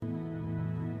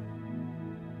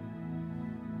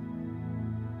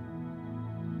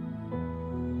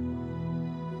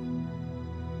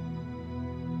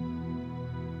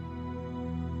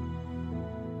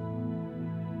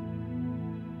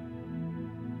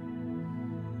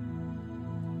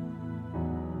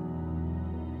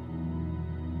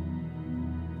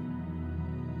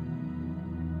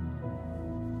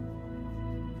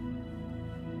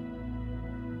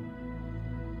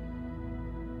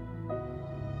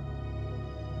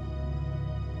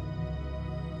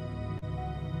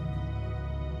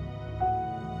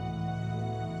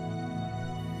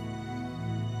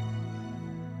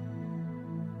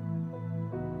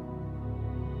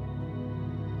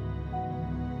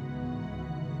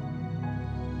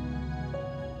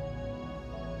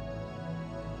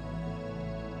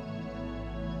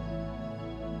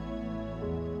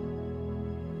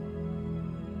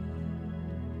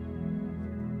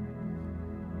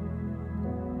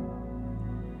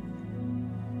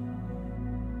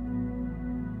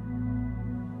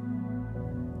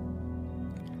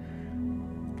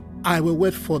I will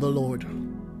wait for the Lord.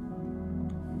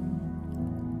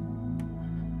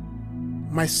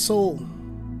 My soul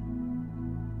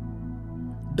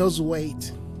does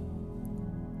wait,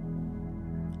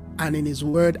 and in His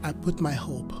word I put my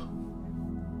hope.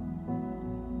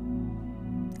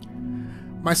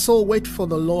 My soul waits for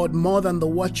the Lord more than the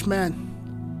watchman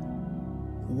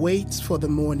waits for the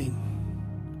morning.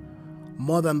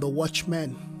 More than the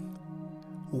watchman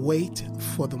wait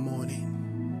for the morning.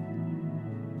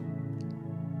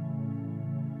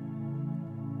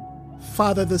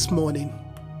 Father, this morning,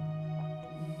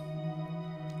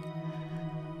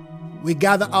 we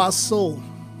gather our soul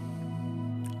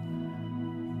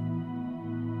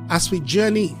as we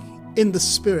journey in the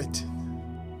Spirit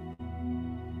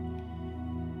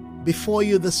before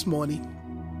you this morning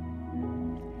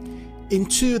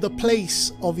into the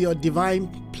place of your divine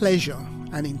pleasure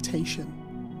and intention.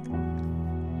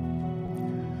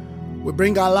 We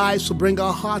bring our lives, we bring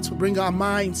our hearts, we bring our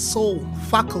minds, soul,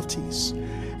 faculties,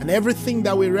 and everything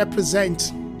that we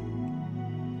represent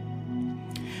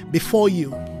before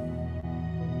you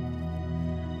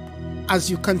as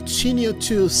you continue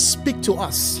to speak to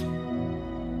us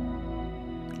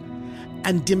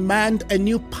and demand a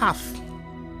new path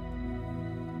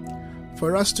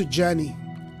for us to journey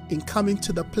in coming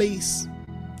to the place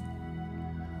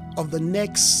of the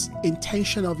next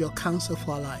intention of your counsel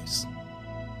for our lives.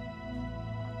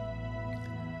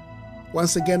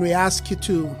 Once again, we ask you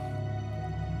to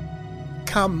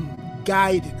come,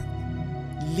 guide,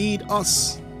 lead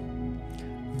us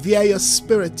via your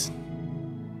Spirit.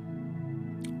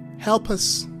 Help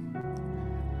us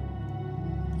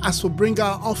as we bring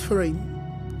our offering,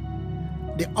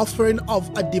 the offering of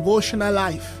a devotional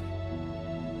life,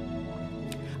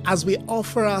 as we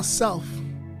offer ourselves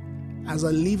as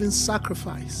a living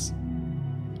sacrifice.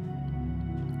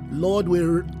 Lord, we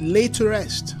lay to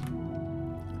rest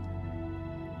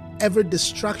every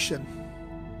distraction,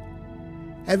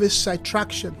 every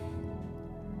subtraction,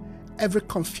 every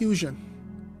confusion.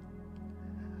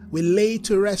 We lay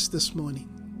to rest this morning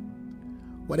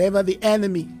whatever the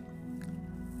enemy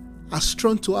has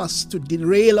thrown to us to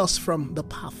derail us from the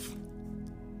path.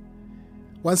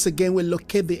 Once again, we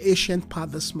locate the ancient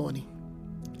path this morning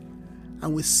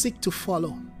and we seek to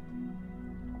follow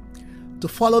the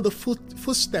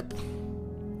footstep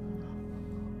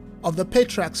of the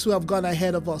patriarchs who have gone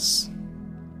ahead of us,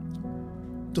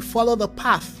 to follow the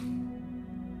path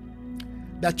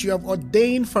that you have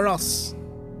ordained for us,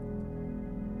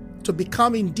 to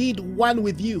become indeed one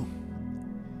with you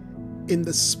in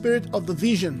the spirit of the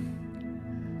vision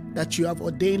that you have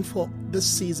ordained for this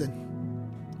season.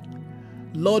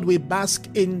 Lord, we bask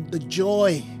in the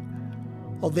joy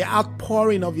of the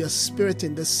outpouring of your Spirit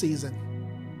in this season.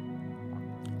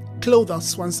 Clothe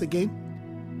us once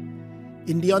again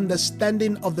in the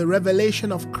understanding of the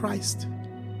revelation of Christ.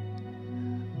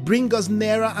 Bring us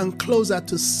nearer and closer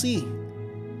to see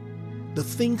the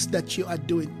things that you are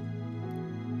doing.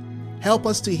 Help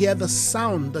us to hear the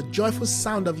sound, the joyful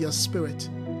sound of your Spirit,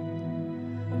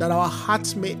 that our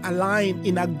hearts may align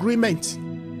in agreement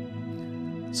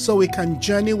so we can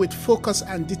journey with focus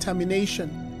and determination,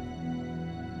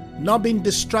 not being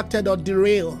distracted or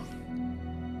derailed,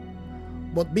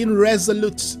 but being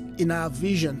resolute in our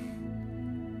vision,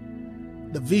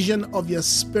 the vision of your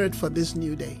Spirit for this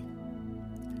new day.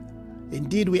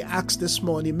 Indeed, we ask this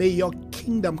morning, may your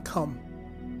kingdom come.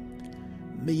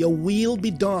 May your will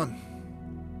be done.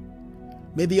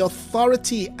 May the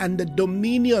authority and the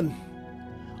dominion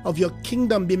of your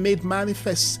kingdom be made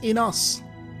manifest in us.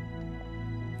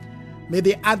 May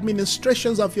the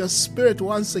administrations of your Spirit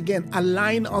once again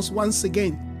align us once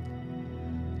again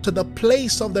to the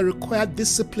place of the required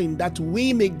discipline, that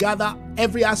we may gather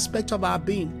every aspect of our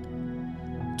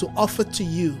being to offer to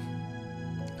you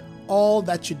all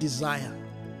that you desire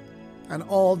and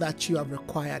all that you have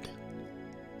required.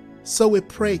 So we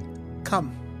pray,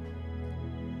 come,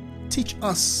 teach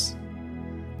us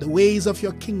the ways of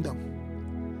your kingdom.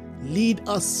 Lead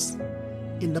us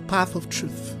in the path of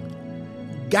truth.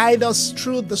 Guide us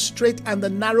through the straight and the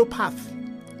narrow path.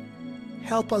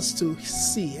 Help us to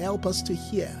see, help us to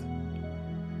hear,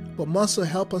 but also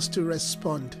help us to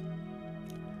respond.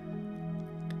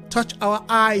 Touch our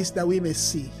eyes that we may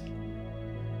see.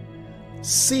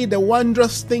 See the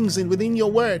wondrous things within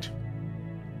your word.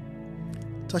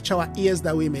 Touch our ears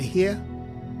that we may hear,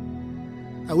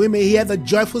 and we may hear the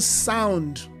joyful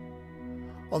sound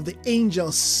of the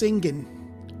angels singing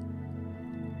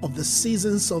of the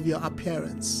seasons of your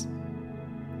appearance.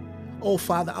 Oh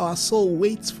Father, our soul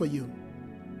waits for you.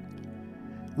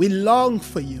 We long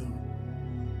for you.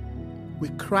 We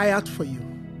cry out for you.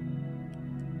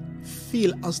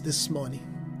 Fill us this morning.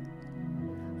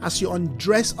 as you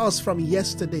undress us from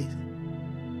yesterday,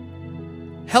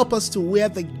 help us to wear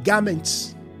the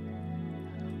garments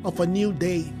of a new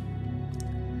day,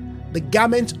 the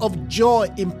garment of joy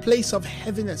in place of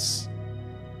heaviness.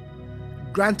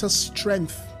 Grant us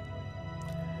strength.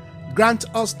 Grant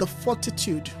us the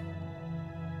fortitude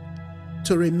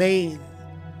to remain,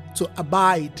 to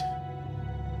abide,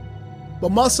 but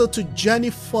more so to journey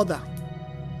further.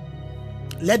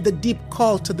 Let the deep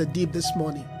call to the deep this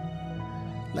morning,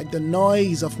 like the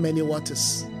noise of many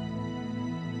waters.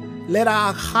 Let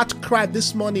our heart cry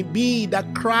this morning be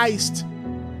that Christ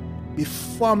be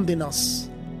formed in us.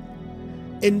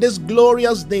 In this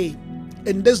glorious day,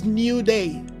 in this new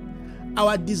day,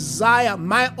 our desire,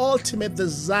 my ultimate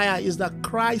desire, is that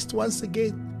Christ once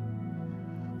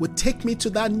again would take me to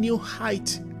that new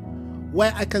height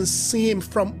where I can see him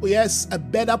from, yes, a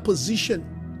better position.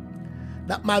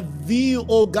 That my view,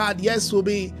 oh God, yes, will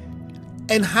be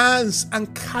enhanced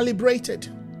and calibrated.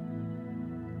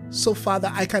 So,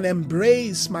 Father, I can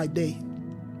embrace my day.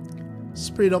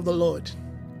 Spirit of the Lord,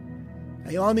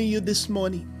 I honor you this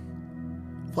morning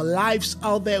for lives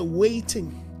out there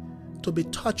waiting to be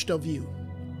touched of you,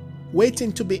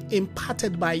 waiting to be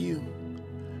imparted by you.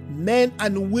 Men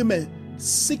and women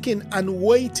seeking and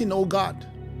waiting, oh God,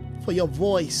 for your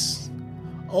voice.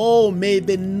 Oh, may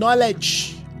the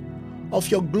knowledge of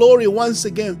your glory once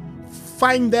again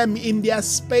find them in their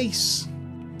space.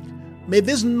 May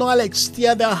this knowledge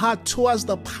steer their heart towards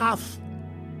the path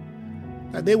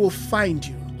that they will find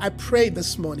you. I pray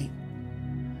this morning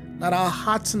that our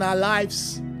hearts and our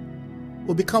lives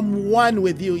will become one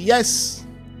with you. Yes,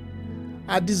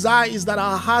 our desire is that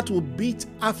our heart will beat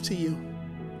after you,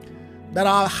 that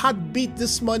our heartbeat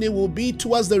this morning will be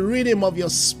towards the rhythm of your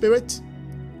Spirit,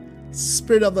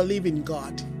 Spirit of the living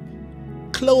God.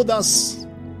 Clothe us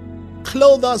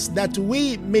that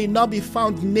we may not be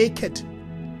found naked.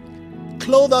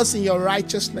 Clothe us in your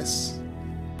righteousness.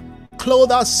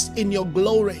 Clothe us in your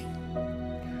glory.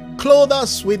 Clothe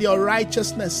us with your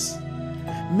righteousness.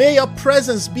 May your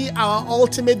presence be our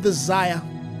ultimate desire.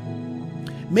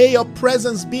 May your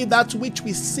presence be that which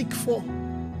we seek for.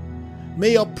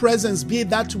 May your presence be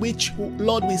that which,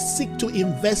 Lord, we seek to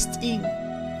invest in.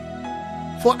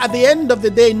 For at the end of the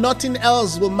day, nothing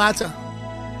else will matter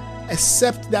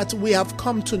except that we have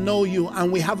come to know you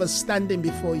and we have a standing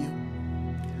before you.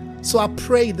 So I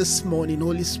pray this morning,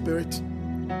 Holy Spirit,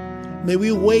 may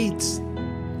we wait.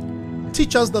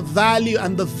 Teach us the value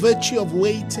and the virtue of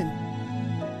waiting.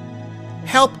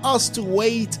 Help us to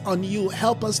wait on you.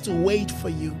 Help us to wait for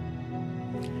you.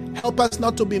 Help us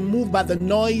not to be moved by the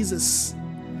noises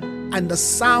and the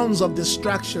sounds of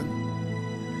distraction.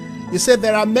 You said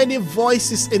there are many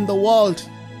voices in the world,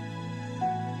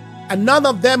 and none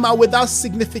of them are without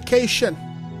signification.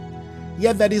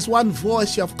 Yet there is one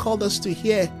voice you have called us to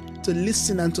hear, to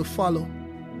listen and to follow.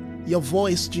 Your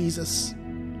voice, Jesus.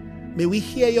 May we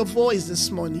hear your voice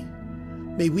this morning.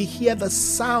 May we hear the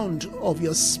sound of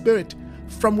your Spirit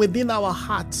from within our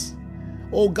hearts.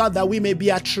 Oh God, that we may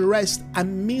be at rest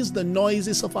and miss the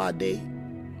noises of our day.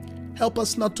 Help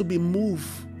us not to be moved,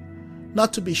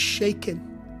 not to be shaken,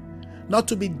 not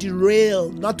to be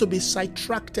derailed, not to be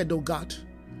sidetracked, oh God.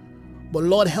 But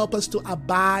Lord, help us to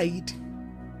abide.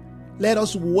 Let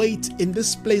us wait in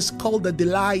this place called the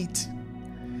delight,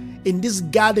 in this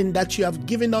garden that you have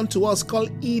given unto us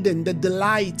called Eden, the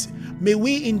delight. May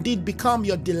we indeed become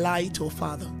your delight, oh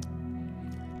Father.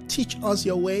 Teach us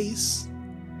your ways.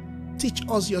 Teach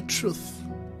us your truth.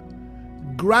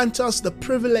 Grant us the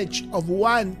privilege of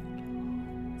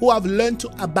one who have learned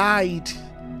to abide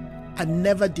and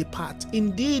never depart.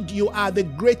 Indeed, you are the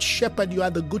great shepherd. You are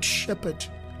the good shepherd.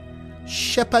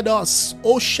 Shepherd us,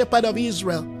 O shepherd of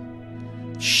Israel.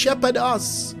 Shepherd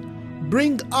us.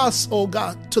 Bring us, O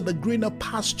God, to the greener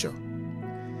pasture.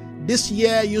 This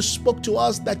year you spoke to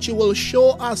us that you will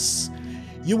show us,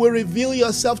 you will reveal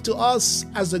yourself to us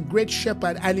as a great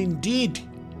shepherd. And indeed,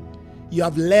 you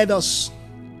have led us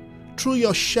through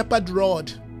your shepherd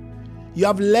rod. You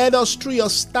have led us through your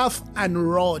staff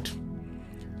and rod.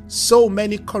 So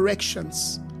many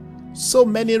corrections, so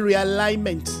many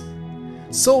realignment,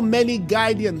 so many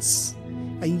guidance,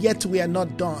 and yet we are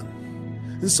not done.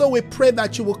 And so we pray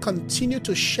that you will continue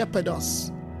to shepherd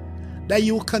us, that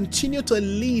you will continue to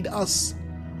lead us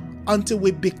until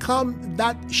we become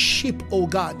that sheep, oh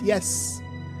God, yes,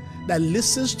 that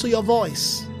listens to your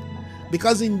voice.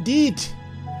 Because indeed,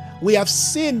 we have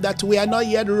seen that we are not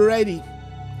yet ready.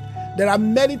 There are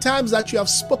many times that you have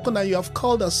spoken and you have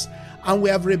called us, and we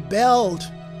have rebelled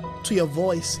to your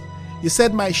voice. You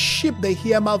said, my sheep, they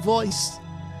hear my voice.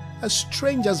 A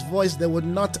stranger's voice they would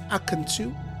not hearken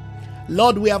to.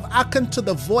 Lord, we have hearkened to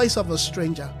the voice of a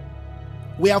stranger.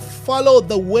 We have followed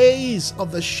the ways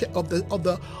of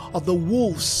the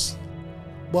wolves.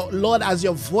 But Lord, as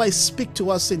your voice speak to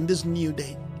us in this new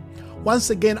day, once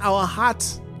again, our heart,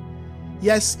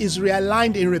 yes, is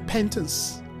realigned in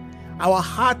repentance. Our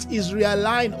heart is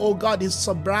realigned, oh God, in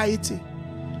sobriety.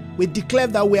 We declare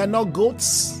that we are not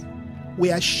goats,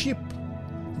 we are sheep,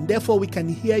 and therefore we can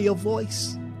hear your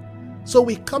voice. So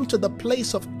we come to the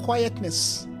place of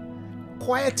quietness,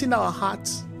 quieten our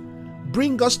hearts,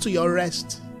 bring us to your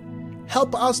rest.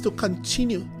 Help us to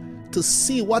continue to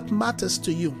see what matters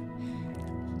to you.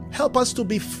 Help us to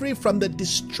be free from the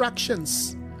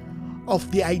distractions of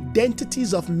the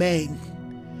identities of men.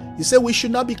 You say we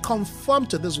should not be conformed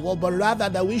to this world, but rather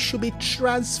that we should be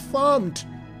transformed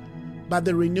by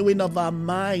the renewing of our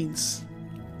minds.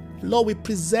 Lord, we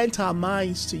present our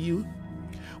minds to you.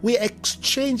 We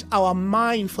exchange our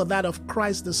mind for that of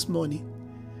Christ this morning.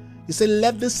 You say,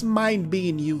 let this mind be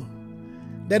in you.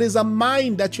 There is a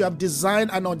mind that you have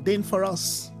designed and ordained for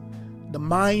us. The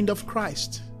mind of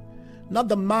Christ. Not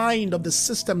the mind of the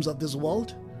systems of this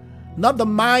world. Not the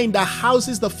mind that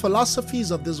houses the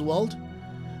philosophies of this world.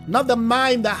 Not the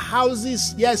mind that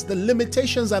houses, yes, the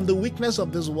limitations and the weakness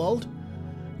of this world.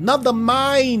 Not the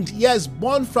mind, yes,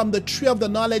 born from the tree of the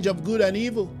knowledge of good and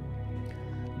evil.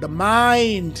 The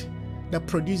mind that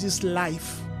produces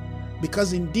life.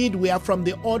 Because indeed we are from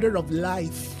the order of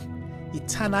life,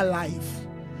 eternal life.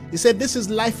 He said, this is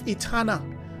life eternal,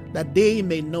 that they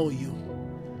may know you.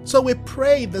 So we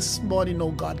pray this morning,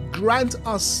 oh God, grant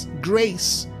us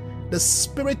grace, the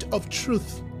spirit of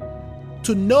truth,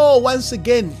 to know once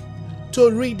again, to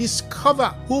rediscover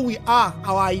who we are,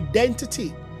 our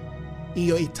identity in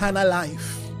your eternal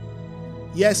life.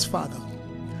 Yes, Father,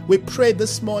 we pray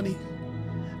this morning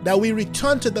that we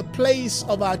return to the place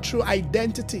of our true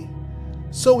identity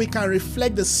so we can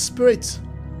reflect the spirit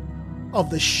of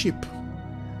the sheep.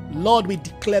 Lord, we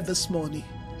declare this morning,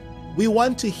 we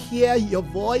want to hear your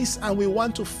voice and we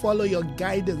want to follow your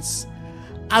guidance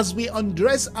as we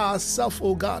undress ourselves,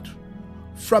 oh God,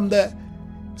 from the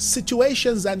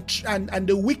situations and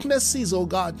the weaknesses, oh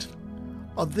God,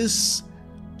 of this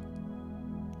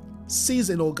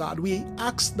season, oh God. We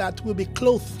ask that we'll be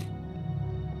clothed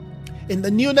in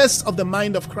the newness of the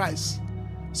mind of Christ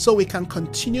so we can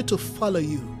continue to follow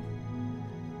you.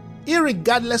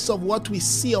 Irregardless of what we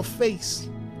see or face,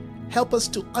 help us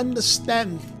to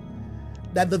understand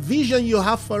that the vision you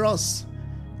have for us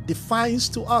defines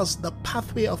to us the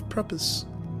pathway of purpose.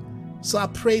 So I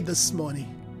pray this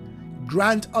morning,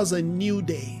 grant us a new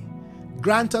day,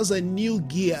 grant us a new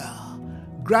gear,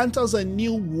 grant us a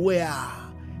new wear.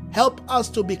 Help us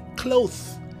to be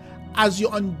clothed as you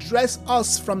undress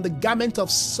us from the garment of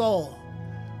Saul,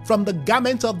 from the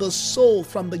garment of the soul,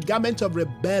 from the garment of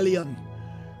rebellion.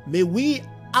 May we,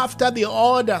 after the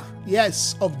order,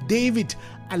 yes, of David,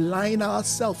 align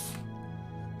ourselves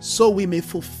so we may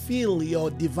fulfill your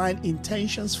divine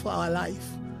intentions for our life.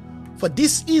 For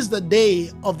this is the day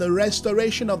of the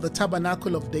restoration of the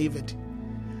tabernacle of David.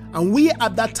 And we are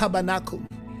that tabernacle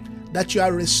that you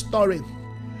are restoring.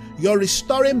 You're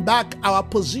restoring back our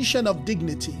position of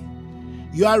dignity.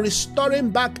 You are restoring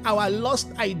back our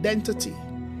lost identity.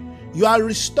 You are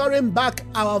restoring back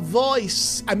our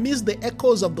voice amidst the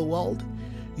echoes of the world.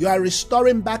 You are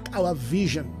restoring back our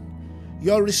vision.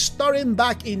 You are restoring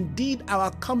back indeed our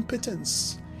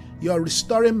competence. You are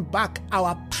restoring back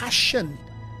our passion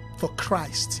for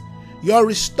Christ. You are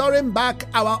restoring back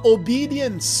our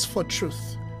obedience for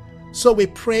truth. So we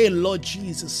pray, Lord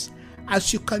Jesus,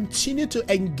 as you continue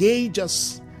to engage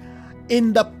us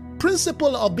in the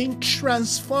principle of being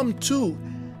transformed to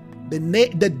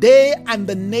the day and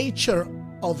the nature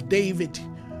of David.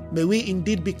 May we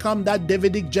indeed become that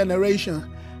Davidic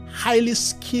generation, highly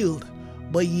skilled,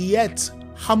 but yet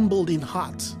humbled in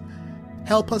heart.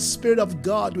 Help us, Spirit of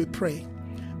God, we pray.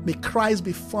 May Christ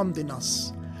be formed in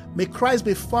us. May Christ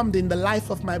be formed in the life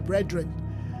of my brethren.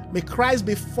 May Christ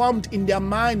be formed in their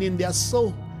mind, in their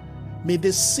soul. May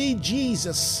they see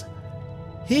Jesus,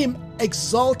 Him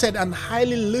exalted and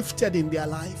highly lifted in their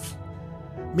life.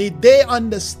 May they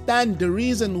understand the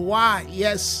reason why,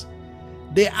 yes,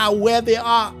 they are where they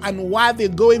are and why they're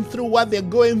going through what they're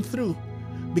going through.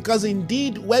 Because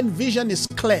indeed, when vision is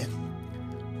clear,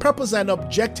 purpose and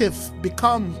objective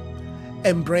become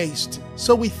embraced.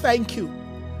 So we thank you.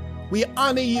 We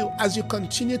honor you as you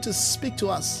continue to speak to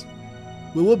us.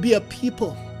 We will be a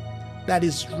people that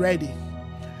is ready.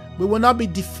 We will not be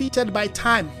defeated by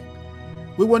time.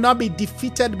 We will not be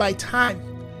defeated by time.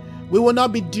 We will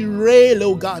not be derailed,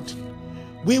 oh God.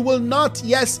 We will not,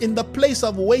 yes, in the place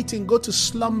of waiting, go to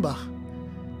slumber.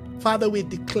 Father, we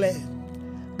declare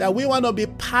that we want to be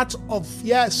part of,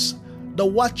 yes, the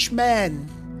watchman.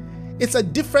 It's a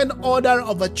different order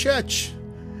of a church.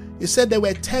 You said there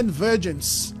were 10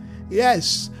 virgins.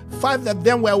 Yes, 5 of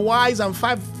them were wise and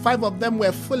five of them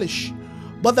were foolish.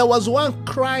 But there was one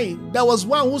crying. There was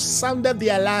one who sounded the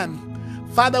alarm.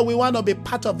 Father, we want to be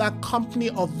part of that company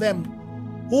of them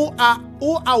who are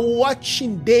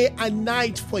watching day and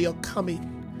night for your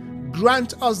coming.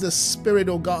 Grant us the Spirit,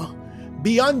 O God,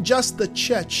 beyond just the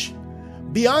church,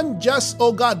 beyond just,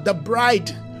 O God, the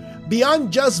bride,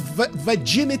 beyond just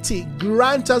virginity.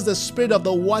 Grant us the spirit of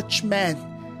the watchman.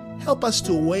 Help us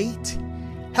to wait.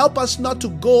 Help us not to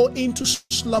go into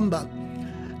slumber.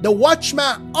 The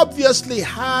watchman obviously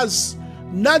has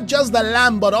not just the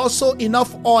lamp, but also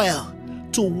enough oil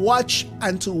to watch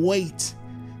and to wait.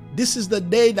 This is the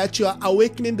day that you are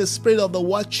awakening the spirit of the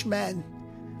watchman.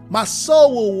 My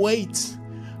soul will wait.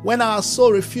 When our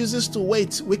soul refuses to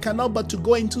wait, we cannot but to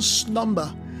go into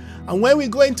slumber. And when we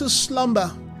go into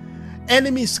slumber,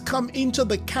 enemies come into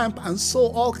the camp and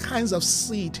sow all kinds of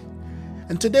seed.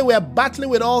 And today we are battling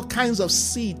with all kinds of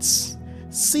seeds.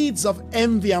 Seeds of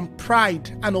envy and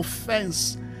pride and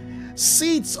offense.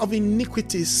 Seeds of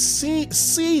iniquity.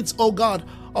 Seeds, oh God,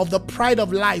 of the pride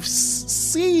of life.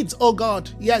 Seeds, oh God,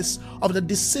 yes, of the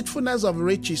deceitfulness of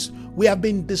riches. We have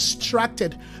been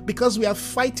distracted because we are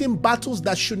fighting battles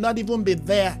that should not even be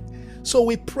there. So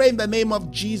we pray in the name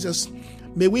of Jesus.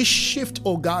 May we shift,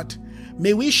 oh God.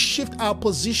 May we shift our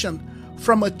position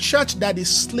from a church that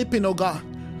is sleeping, oh God,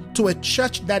 to a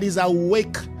church that is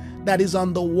awake, that is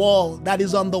on the wall, that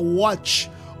is on the watch.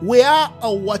 We are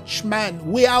a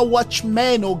watchman. We are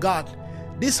watchmen, oh God.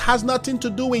 This has nothing to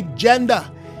do with gender.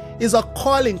 It's a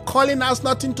calling. Calling has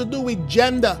nothing to do with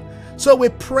gender. So we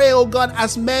pray, oh God,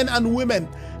 as men and women,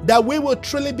 that we will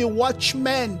truly be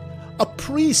watchmen, a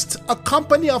priest, a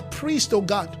company of priests, oh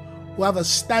God, who have a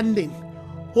standing,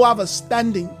 who have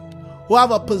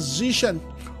a position,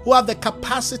 who have the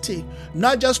capacity,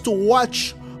 not just to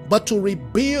watch, but to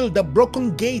rebuild the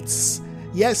broken gates.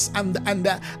 Yes, and the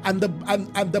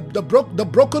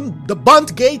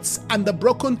burnt gates and the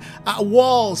broken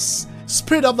walls.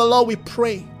 Spirit of the Lord, we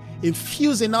pray,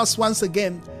 infuse in us once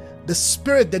again the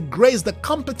spirit, the grace, the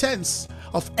competence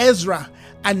of Ezra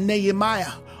and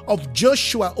Nehemiah, of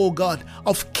Joshua, oh God,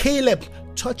 of Caleb.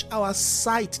 Touch our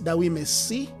sight that we may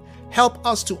see. Help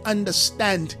us to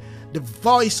understand the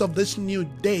voice of this new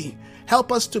day.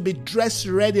 Help us to be dressed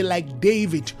ready like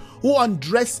David, who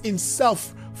undressed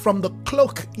himself from the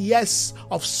cloak, yes,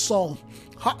 of Saul.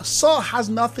 Saul has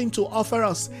nothing to offer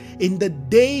us in the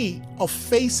day of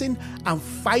facing and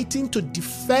fighting to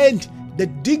defend the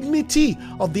dignity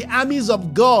of the armies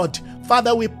of God.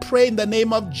 Father, we pray in the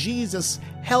name of Jesus,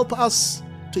 help us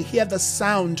to hear the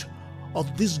sound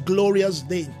of this glorious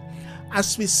day.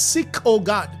 As we seek, oh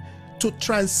God, to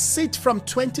transit from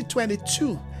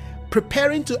 2022,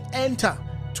 preparing to enter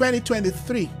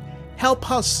 2023, help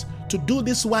us to do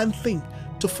this one thing,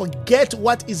 to forget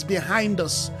what is behind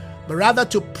us, but rather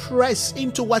to press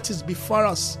into what is before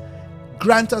us.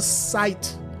 Grant us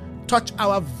sight, touch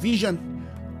our vision,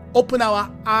 open our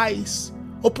eyes,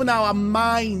 open our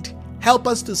mind, help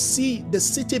us to see the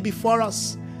city before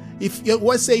us. If you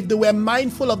would say, if they were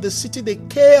mindful of the city they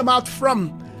came out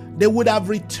from, they would have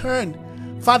returned.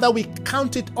 Father, we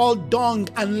count it all dung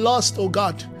and lost, oh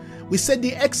God. We said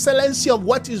the excellency of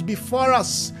what is before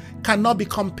us cannot be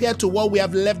compared to what we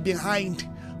have left behind.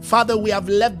 Father, we have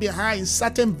left behind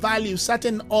certain values,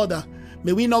 certain order.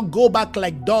 May we not go back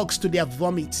like dogs to their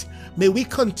vomit. May we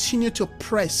continue to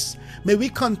press. May we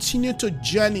continue to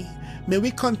journey. May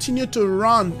we continue to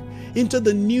run into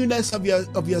the newness of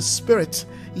your spirit.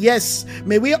 Yes,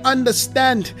 may we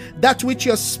understand that which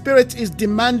your spirit is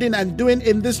demanding and doing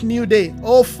in this new day.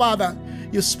 Oh Father,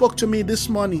 you spoke to me this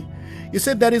morning. You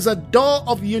said there is a door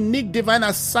of unique divine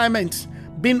assignment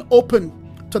being opened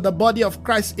to the body of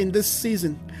Christ in this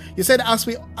season. You said as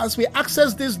we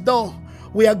access this door,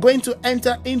 we are going to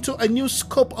enter into a new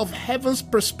scope of heaven's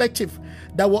perspective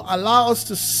that will allow us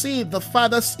to see the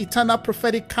Father's eternal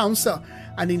prophetic counsel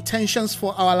and intentions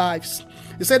for our lives.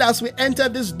 You said as we enter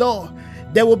this door,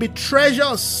 there will be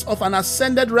treasures of an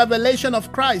ascended revelation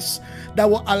of Christ that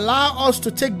will allow us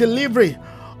to take delivery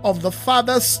of the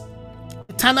Father's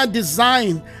eternal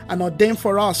design and ordained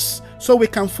for us, so we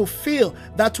can fulfill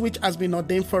that which has been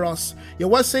ordained for us. Your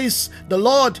word says, the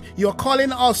Lord, you are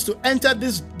calling us to enter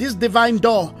this divine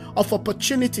door of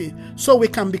opportunity so we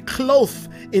can be clothed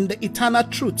in the eternal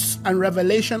truths and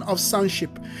revelation of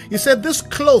sonship. You said this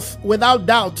cloth, without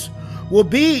doubt, will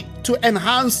be to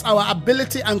enhance our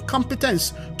ability and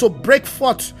competence to break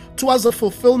forth towards the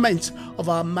fulfillment of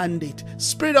our mandate.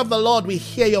 Spirit of the Lord, we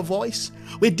hear your voice.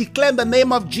 We declare in the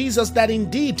name of Jesus that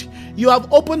indeed you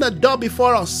have opened a door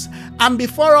before us. And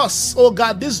before us, oh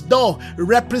God, this door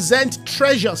represents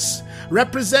treasures,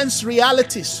 represents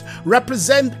realities,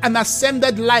 represent an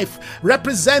ascended life,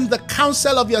 represent the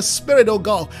counsel of your Spirit, oh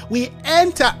God. We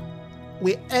enter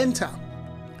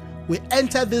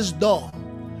this door.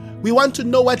 We want to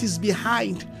know what is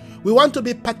behind. We want to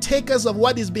be partakers of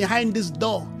what is behind this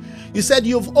door. You said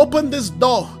you've opened this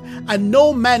door and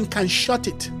no man can shut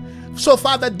it. So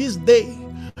Father, this day,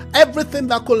 everything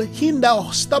that could hinder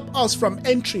or stop us from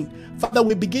entering, Father,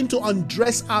 we begin to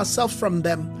undress ourselves from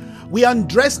them. We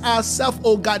undress ourselves,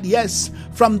 oh God, yes,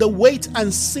 from the weight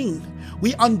and sin.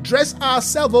 We undress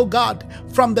ourselves, oh God,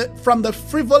 from the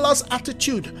frivolous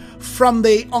attitude, from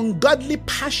the ungodly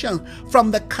passion,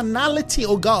 from the carnality,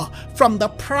 oh God, from the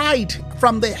pride,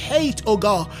 from the hate, oh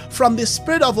God, from the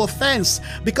spirit of offense.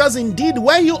 Because indeed,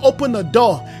 when you open a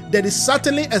door, there is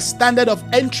certainly a standard of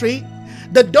entry.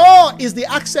 The door is the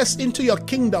access into your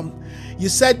kingdom. You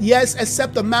said, yes,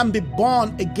 except a man be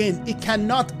born again, he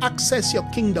cannot access your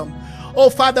kingdom. Oh,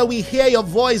 Father, we hear your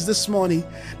voice this morning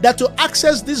that to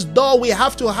access this door, we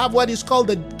have to have what is called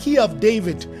the key of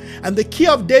David. And the key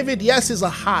of David, yes, is a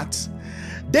heart.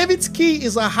 David's key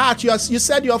is a heart. You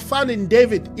said you are found in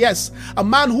David. Yes, a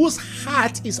man whose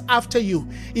heart is after you.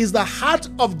 Is the heart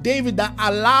of David that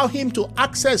allow him to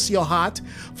access your heart.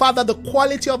 Father, the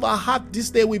quality of our heart this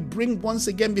day we bring once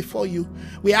again before you.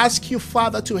 We ask you,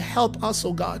 Father, to help us,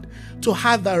 oh God, to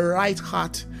have the right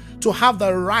heart, to have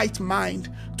the right mind,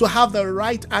 to have the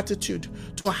right attitude,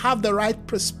 to have the right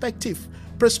perspective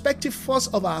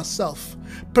first of ourselves.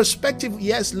 Perspective,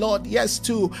 yes, Lord, yes,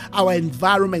 to our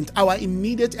environment, our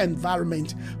immediate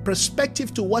environment.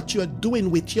 Perspective to what you're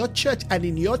doing with your church and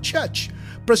in your church.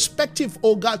 Perspective,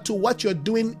 oh God, to what you're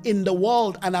doing in the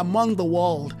world and among the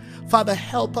world. Father,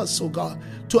 help us, oh God,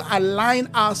 to align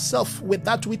ourselves with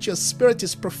that which your Spirit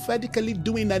is prophetically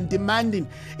doing and demanding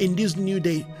in this new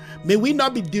day. May we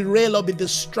not be derailed or be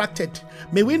distracted.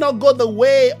 May we not go the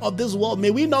way of this world. May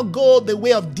we not go the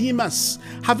way of Demas,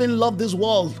 having loved this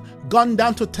world, gone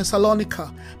down to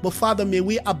Thessalonica. But Father, may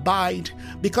we abide,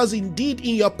 because indeed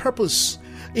in your purpose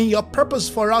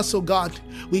for us, oh God,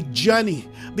 we journey,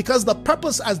 because the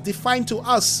purpose has defined to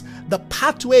us the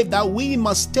pathway that we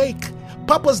must take.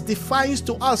 Purpose defines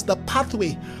to us the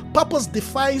pathway. Purpose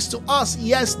defines to us,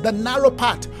 yes, the narrow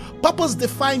path. Purpose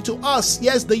defines to us,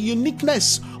 yes, the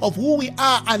uniqueness of who we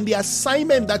are and the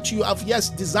assignment that you have, yes,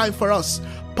 designed for us.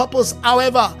 Purpose,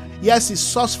 however, yes, is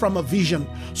sourced from a vision.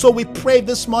 So we pray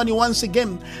this morning once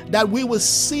again that we will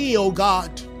see, oh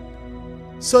God,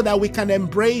 so that we can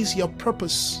embrace your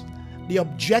purpose, the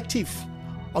objective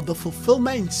of the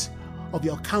fulfillment of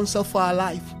your counsel for our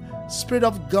life. Spirit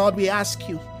of God, we ask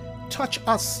you, touch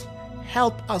us,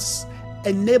 help us,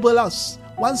 enable us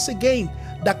once again,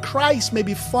 that Christ may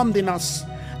be formed in us,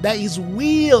 that his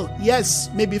will, yes,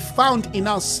 may be found in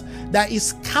us, that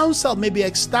his counsel may be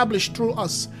established through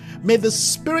us. May the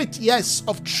Spirit, yes,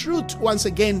 of truth once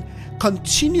again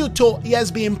continue to, yes,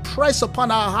 be impressed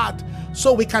upon our heart,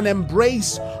 so we can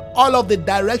embrace all of the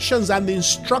directions and the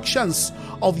instructions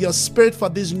of your Spirit for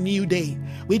this new day.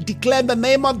 We declare in the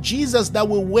name of Jesus that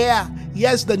we wear,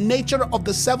 yes, the nature of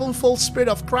the sevenfold Spirit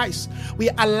of Christ. We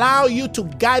allow you to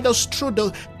guide us through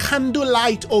the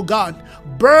candlelight, oh God.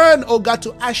 Burn, oh God,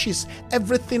 to ashes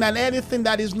everything and anything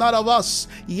that is not of us.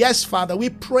 Yes, Father, we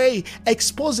pray,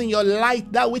 exposing your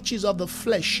light, that which is of the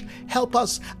flesh. Help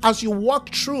us as you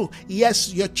walk through,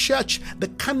 yes, your church, the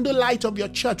candlelight of your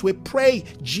church. We pray,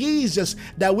 Jesus,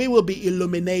 that we will be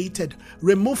illuminated.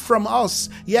 Remove from us,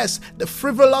 yes, the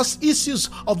frivolous issues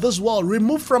of this world.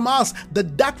 Remove from us the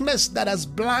darkness that has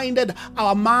blinded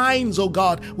our minds, oh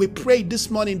God. We pray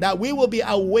this morning that we will be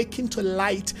awakened to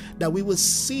light, that we will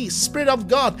see. Spirit of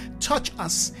God, touch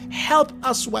us, help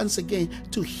us once again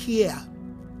to hear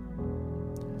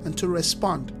and to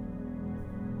respond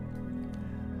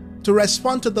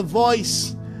to the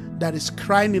voice that is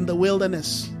crying in the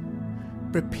wilderness.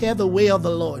 Prepare the way of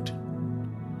the Lord,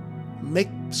 make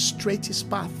straight his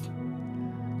path.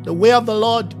 The way of the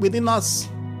Lord within us,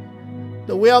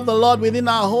 the way of the Lord within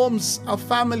our homes, our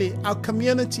family, our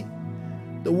community,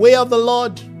 the way of the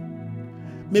Lord.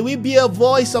 May we be a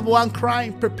voice of one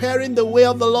crying, preparing the way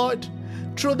of the Lord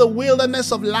through the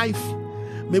wilderness of life.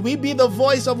 May we be the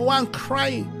voice of one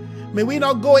crying. May we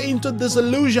not go into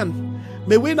disillusion.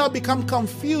 May we not become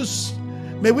confused.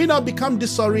 May we not become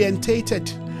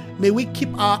disorientated. May we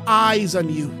keep our eyes on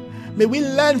you. May we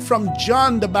learn from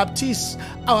John the Baptist,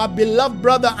 our beloved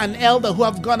brother and elder who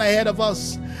have gone ahead of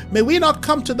us. May we not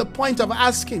come to the point of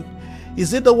asking,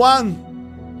 is it the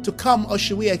one to come or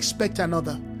should we expect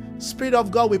another? Spirit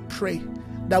of God, we pray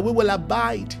that we will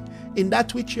abide in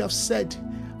that which you have said,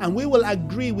 and we will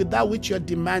agree with that which you're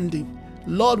demanding.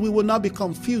 Lord, we will not be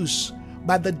confused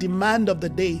by the demand of the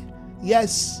day.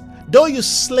 Yes, though you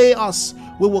slay us,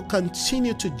 we will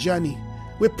continue to journey.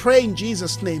 We pray in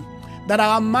Jesus' name that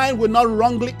our mind will not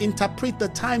wrongly interpret the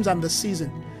times and the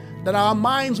season, that our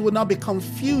minds will not be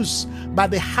confused by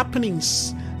the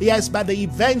happenings, yes, by the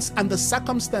events and the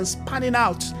circumstance panning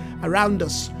out around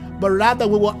us, but rather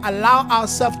we will allow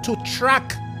ourselves to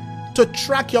track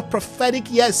your prophetic,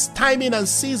 yes, timing and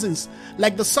seasons,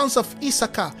 like the sons of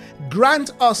Issachar.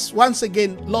 Grant us once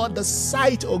again, Lord, the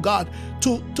sight, oh God,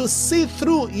 to see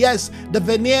through, yes, the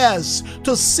veneers,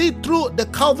 to see through the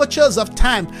curvatures of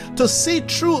time, to see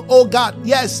through, oh God,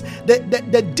 yes,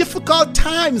 the difficult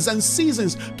times and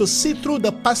seasons, to see through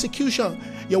the persecution.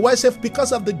 Your word says,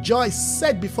 because of the joy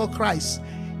set before Christ,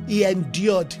 he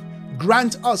endured.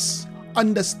 Grant us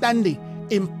understanding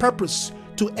in purpose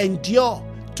to endure,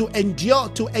 to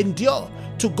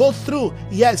go through,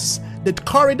 yes, the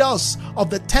corridors of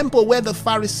the temple where the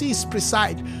Pharisees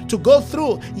preside, to go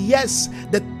through, yes,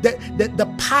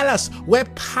 the palace where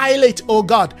Pilate, oh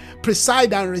God,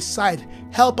 preside and reside.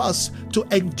 Help us to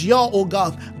endure, oh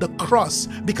God, the cross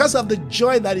because of the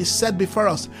joy that is set before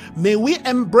us. May we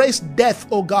embrace death,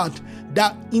 oh God,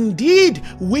 that indeed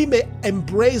we may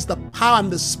embrace the power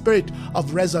and the spirit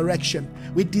of resurrection.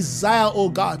 We desire, oh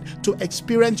God, to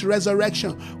experience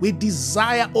resurrection. We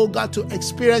desire, oh God, to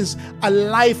experience a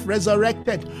life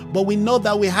resurrected. But we know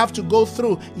that we have to go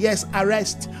through, yes,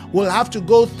 arrest. We'll have to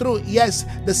go through, yes,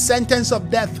 the sentence of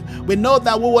death. We know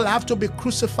that we will have to be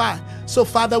crucified. So,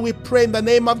 Father, we pray in the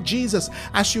name of Jesus,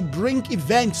 as you bring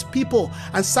events, people,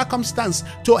 and circumstance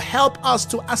to help us,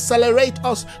 to accelerate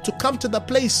us, to come to the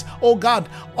place, oh God,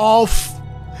 of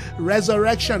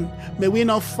resurrection. May we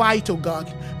not fight, oh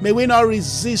God. May we not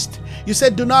resist. You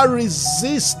said, do not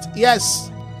resist, yes,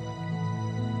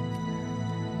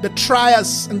 the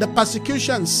trials and the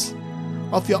persecutions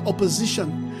of your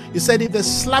opposition. You said, if they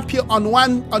slap you on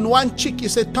one cheek, you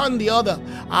said, turn the other.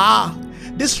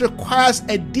 This requires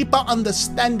a deeper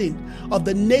understanding of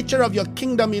the nature of your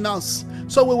kingdom in us,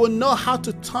 so we will know how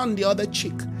to turn the other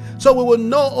cheek. So we will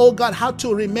know, oh God, how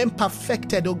to remain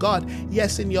perfected, oh God,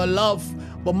 yes, in your love,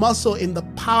 but more so in the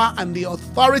power and the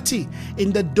authority,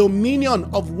 in the dominion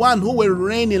of one who will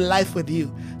reign in life with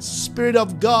you. Spirit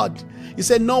of God, you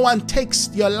said no one takes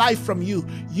your life from you.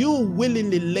 You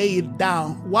willingly lay it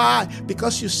down. Why?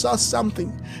 Because you saw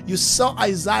something. You saw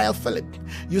Isaiah Philip.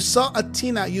 You saw a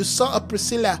Tina. You saw a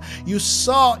Priscilla. You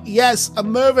saw, yes, a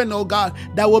Mervyn, oh God,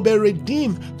 that will be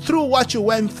redeemed through what you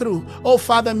went through. Oh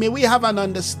Father, may we have an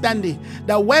understanding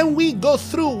that when we go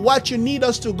through what you need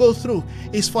us to go through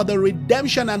is for the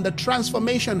redemption and the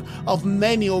transformation of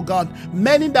many, oh God.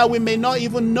 Many that we may not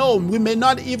even know. We may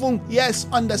not even, yes,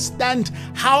 understand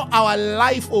how our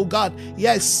life, oh God,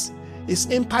 yes, is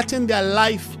impacting their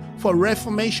life for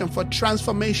reformation, for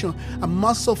transformation, and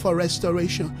muscle for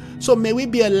restoration. So may we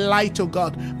be a light, oh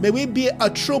God. May we be a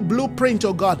true blueprint,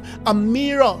 oh God, a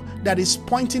mirror that is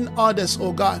pointing others,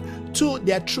 oh God, to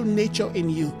their true nature in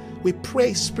you. We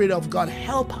pray, Spirit of God,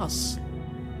 help us.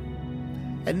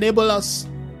 Enable us.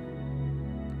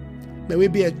 May we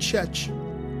be a church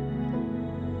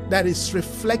that is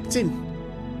reflecting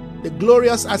the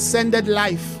glorious ascended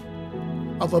life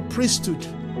of a priesthood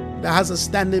that has a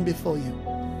standing before you.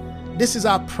 This is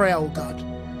our prayer, oh God.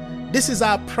 This is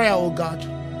our prayer, oh God.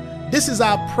 This is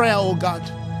our prayer, oh God,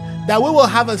 that we will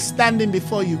have a standing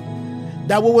before you,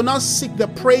 that we will not seek the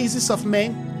praises of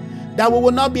men, that we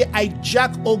will not be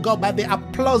hijacked, oh God, by the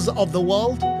applause of the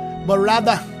world, but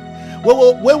rather we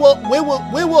will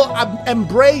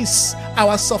embrace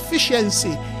our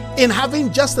sufficiency in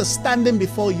having just a standing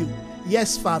before you.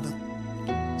 Yes, Father.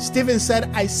 Stephen said,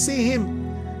 I see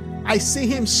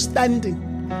him standing.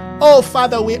 Oh,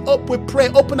 Father, we pray,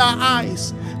 open our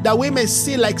eyes that we may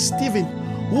see like Stephen,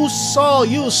 who saw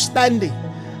you standing.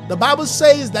 The Bible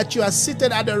says that you are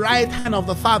seated at the right hand of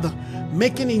the Father,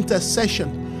 making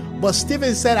intercession. But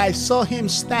Stephen said, I saw him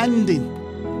standing.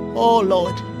 Oh,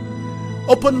 Lord,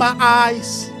 open my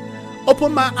eyes.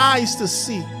 Open my eyes to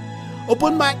see.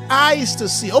 Open my eyes to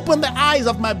see. Open the eyes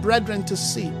of my brethren to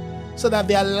see, so that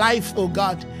their life, oh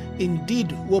God,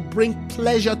 indeed will bring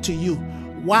pleasure to you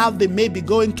while they may be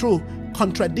going through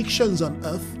contradictions on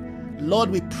earth.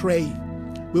 Lord, we pray.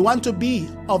 We want to be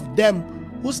of them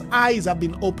whose eyes have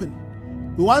been opened.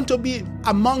 We want to be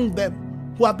among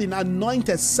them who have been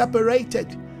anointed,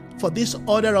 separated for this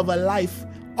order of a life,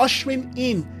 ushering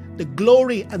in the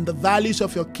glory and the values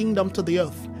of your kingdom to the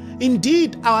earth.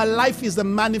 Indeed, our life is the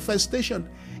manifestation,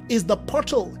 is the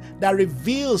portal that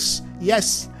reveals,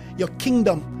 yes, your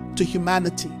kingdom to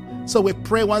humanity. So we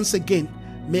pray once again,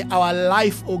 may our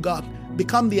life, oh God,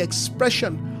 become the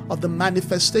expression of the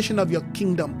manifestation of your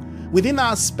kingdom within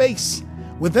our space,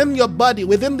 within your body,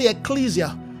 within the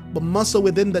ecclesia, but also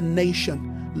within the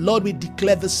nation. Lord, we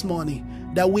declare this morning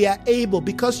that we are able,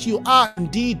 because you are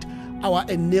indeed our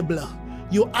enabler.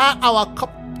 You are our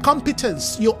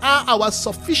competence. You are our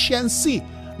sufficiency.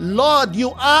 Lord,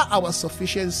 you are our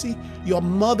sufficiency. You are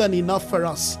more than enough for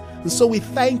us. And so we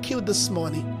thank you this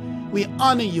morning. We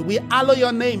honor you. We hallow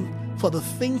your name for the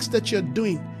things that you're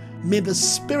doing. May the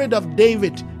spirit of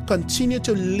David continue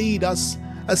to lead us,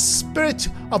 a spirit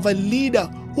of a leader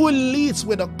who leads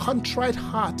with a contrite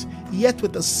heart, yet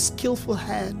with a skillful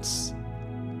hands.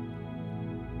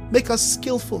 Make us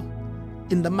skillful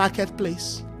in the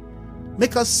marketplace.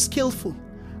 Make us skillful,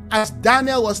 as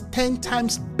Daniel was 10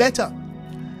 times better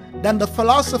than the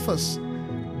philosophers,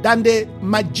 than the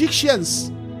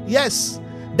magicians, yes,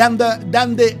 than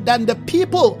the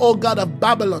people, oh God, of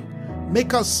Babylon.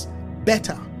 Make us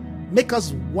better. Make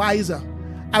us wiser.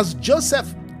 As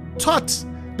Joseph taught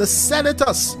the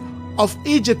senators of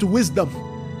Egypt wisdom,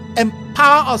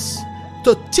 empower us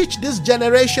to teach this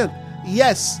generation,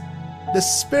 yes, the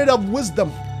spirit of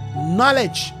wisdom,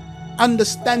 knowledge,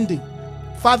 understanding.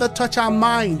 Father, touch our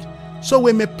mind so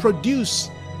we may produce,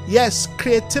 yes,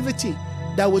 creativity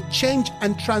that will change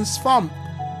and transform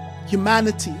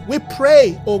humanity. We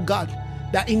pray, oh God,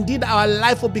 that indeed our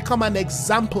life will become an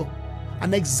example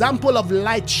of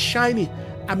light shining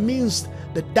amidst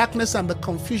the darkness and the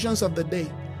confusions of the day.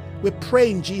 We pray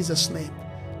in Jesus' name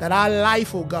that our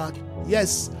life, oh God,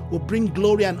 yes, will bring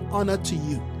glory and honor to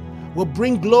you. Will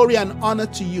bring glory and honor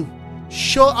to you.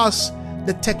 Show us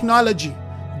the technology.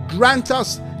 Grant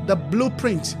us the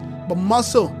blueprint, but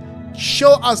also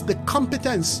show us the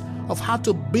competence of how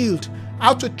to build,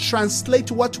 how to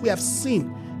translate what we have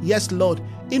seen, yes, Lord,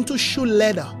 into shoe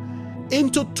leather,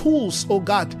 into tools, oh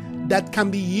God, that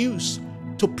can be used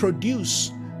to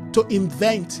produce, to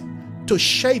invent, to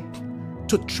shape,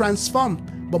 to transform,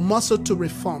 but also to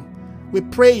reform. We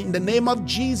pray in the name of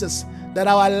Jesus that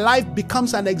our life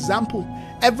becomes an example.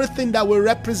 Everything that we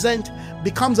represent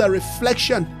becomes a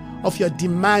reflection of your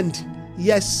demand.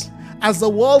 Yes, as the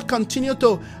world continue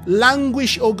to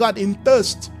languish, oh God, in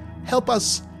thirst, help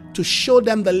us to show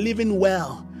them the living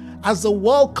well. As the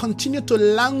world continue to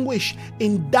languish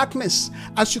in darkness,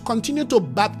 as you continue to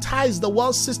baptize the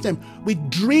world system with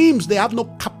dreams they have no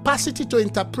capacity to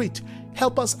interpret,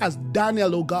 help us as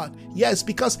Daniel, oh God. Yes,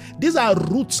 because these are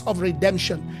roots of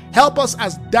redemption. Help us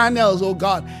as Daniels, oh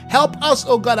God. Help us,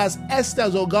 oh God, as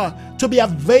Esther's, oh God, to be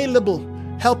available.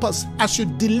 Help us as you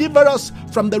deliver us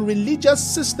from the religious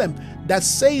system that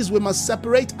says we must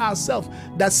separate ourselves,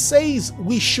 that says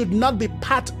we should not be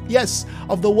part, yes,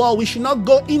 of the world. We should not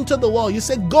go into the world. You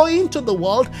say, go into the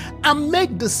world and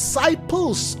make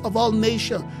disciples of all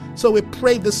nations. So we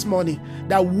pray this morning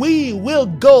that we will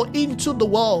go into the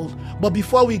world. But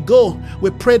before we go, we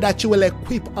pray that you will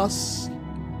equip us.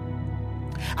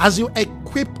 As you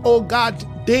equip, oh God,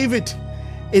 David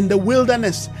in the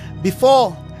wilderness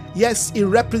before, yes, he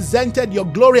represented your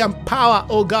glory and power,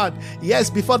 oh God. Yes,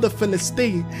 before the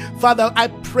Philistine. Father, I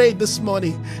pray this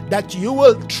morning that you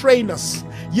will train us.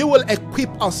 You will equip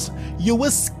us. You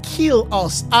will skill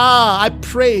us. I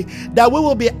pray that we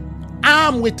will be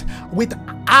armed with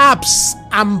arps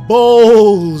and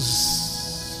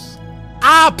bows.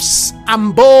 Arps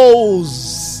and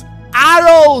bows.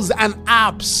 Arrows and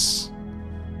arps.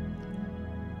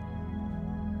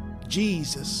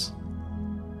 Jesus.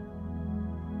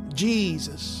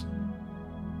 Jesus.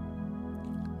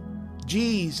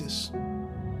 Jesus.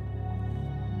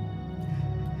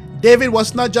 David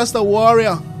was not just a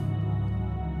warrior.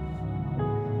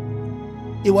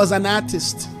 He was an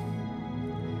artist.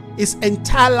 His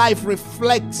entire life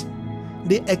reflects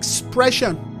the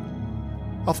expression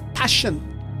of passion.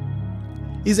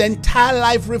 His entire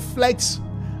life reflects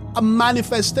a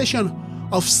manifestation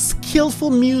of skillful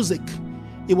music.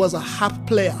 He was a harp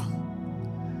player.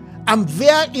 And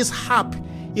via his harp,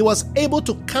 he was able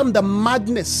to calm the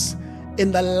madness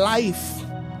in the life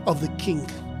of the king.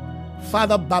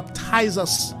 Father, baptize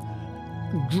us.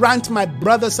 Grant my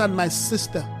brothers and my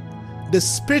sister the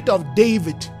spirit of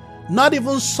David. Not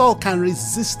even Saul can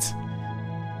resist.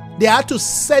 They had to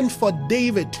send for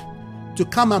David to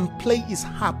come and play his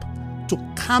harp, to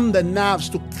calm the nerves,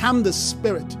 to calm the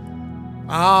spirit.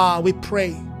 We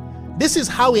pray. This is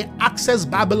how we access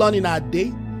Babylon in our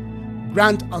day.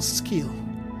 Grant us skill.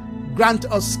 Grant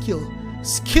us skill.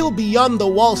 Skill beyond the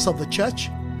walls of the church.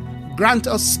 Grant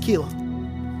us skill.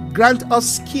 Grant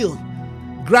us skill.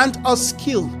 Grant us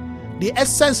skill. The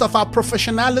essence of our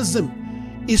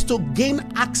professionalism is to gain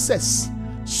access.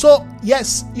 So,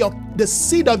 yes, the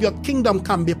seed of your kingdom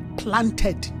can be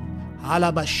planted.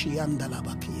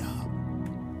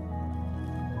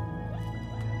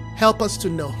 Help us to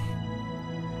know.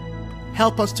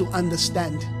 Help us to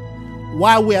understand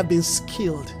why we have been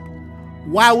skilled,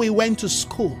 why we went to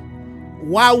school,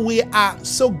 why we are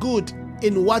so good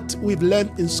in what we've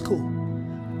learned in school.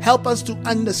 Help us to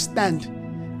understand.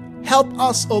 Help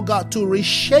us, oh God, to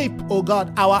reshape, oh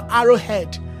God, our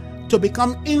arrowhead to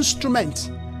become instruments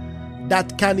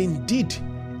that can indeed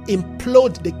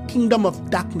implode the kingdom of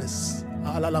darkness.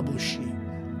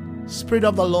 Spirit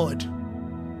of the Lord,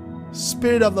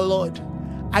 Spirit of the Lord,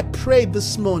 I pray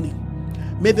this morning,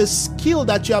 may the skill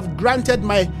that you have granted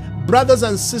my brothers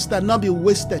and sisters not be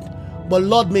wasted, but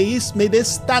Lord, may they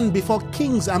stand before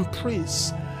kings and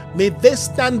priests. May they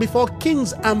stand before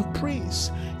kings and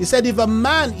priests. He said, if a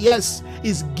man, yes,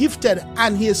 is gifted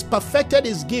and he has perfected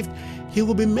his gift, he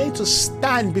will be made to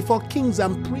stand before kings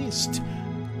and priests.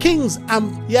 Kings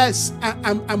and, yes,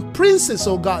 and princes,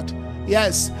 oh God,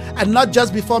 yes, and not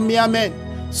just before mere men.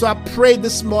 So I pray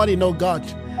this morning, oh God,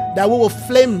 that we will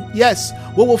flame, yes,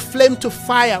 we will flame to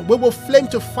fire. We will flame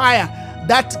to fire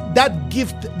that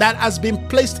gift that has been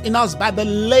placed in us by the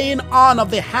laying on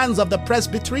of the hands of the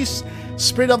presbyteries.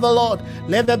 Spirit of the Lord,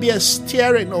 let there be a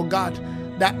steering, oh God,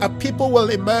 that a people will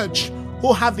emerge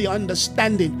who have the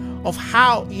understanding of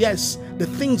how, yes, the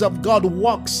things of God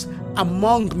works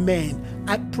among men.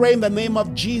 I pray in the name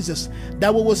of Jesus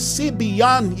that we will see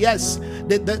beyond, yes,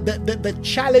 the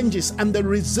challenges and the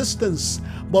resistance,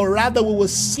 but rather we will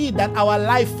see that our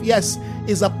life, yes,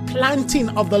 is a planting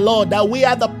of the Lord, that we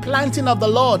are the planting of the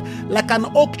Lord, like an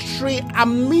oak tree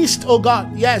amidst, oh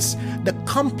God, yes, the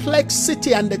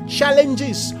complexity and the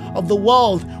challenges of the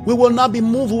world. We will not be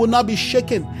moved, we will not be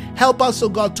shaken. Help us, oh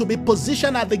God, to be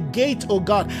positioned at the gate, oh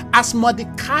God, as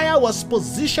Mordecai was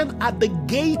positioned at the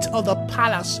gate of the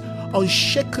palace,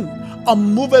 unshaken,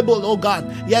 unmovable, oh God,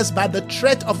 yes, by the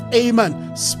threat of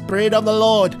Haman. Spirit of the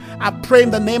Lord, I pray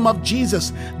in the name of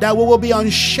Jesus that we will be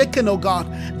unshaken, oh God,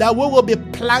 that we will be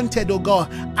planted, oh God,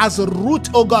 as a root,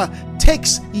 oh God,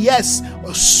 takes, yes,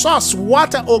 source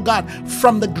water, oh God,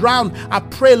 from the ground. I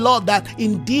pray, Lord, that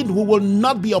indeed we will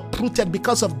not be uprooted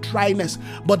because of dryness,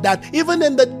 but that even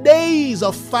in the days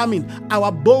of famine,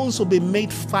 our bones will be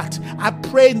made fat. I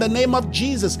pray in the name of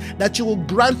Jesus that you will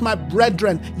grant my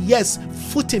brethren, yes,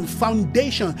 footing,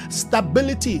 foundation,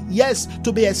 stability, yes,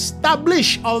 to be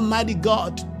established, Almighty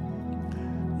God.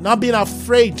 Not being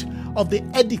afraid of the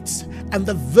edicts and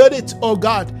the verdict, oh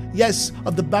God, yes,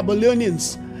 of the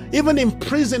Babylonians, even in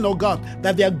prison, oh God,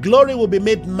 that their glory will be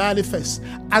made manifest.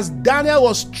 As Daniel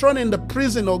was thrown in the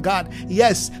prison, oh God,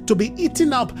 yes, to be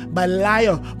eaten up by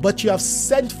lion, but you have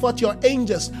sent forth your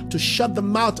angels to shut the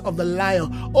mouth of the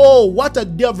lion. Oh, what a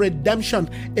day of redemption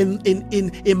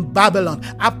in Babylon.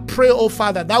 I pray, oh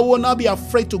Father, that we will not be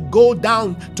afraid to go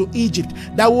down to Egypt,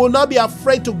 that we will not be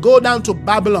afraid to go down to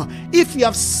Babylon. If you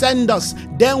have sent us,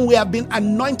 then we have been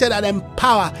anointed and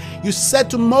empowered. You said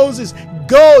to Moses,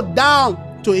 go down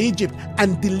to Egypt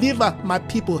and deliver my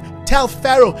people. Tell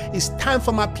Pharaoh it's time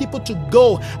for my people to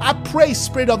go. I pray,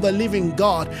 Spirit of the living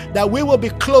God, that we will be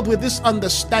clothed with this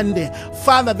understanding,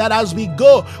 Father, that as we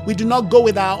go, we do not go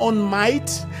with our own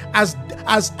might. As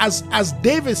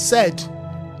David said,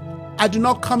 I do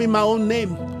not come in my own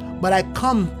name, but I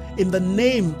come in the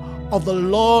name of the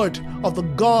Lord, of the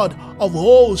God of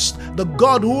hosts, the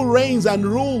God who reigns and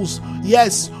rules,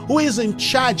 yes, who is in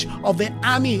charge of the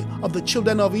army of the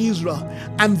children of Israel.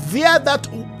 And via that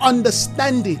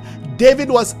understanding, David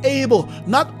was able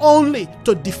not only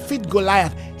to defeat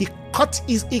Goliath, he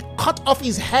cut off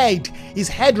his head. His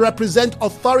head represents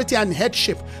authority and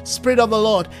headship. Spirit of the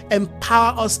Lord,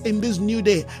 empower us in this new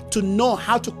day to know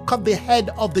how to cut the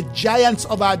head of the giants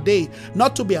of our day,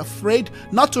 not to be afraid,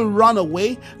 not to run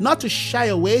away, not to shy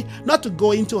away, not to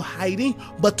go into hiding,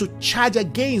 but to charge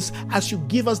against as you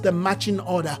give us the marching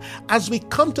order. As we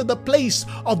come to the place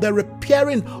of the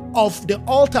repairing of the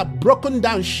altar broken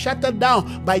down, shattered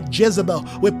down by Jezebel,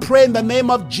 we pray in the name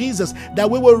of Jesus that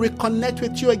we will reconnect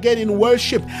with you again in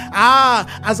worship.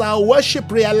 As our worship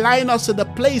realign us to the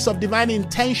place of divine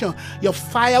intention, your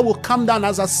fire will come down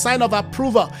as a sign of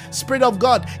approval. Spirit of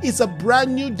God, it's a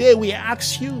brand new day. We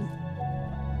ask you,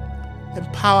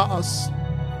 empower us,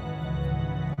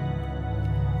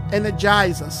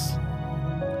 energize us,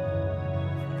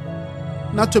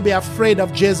 not to be afraid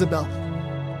of Jezebel,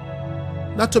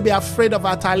 not to be afraid of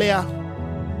Athaliah.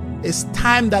 It's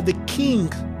time that the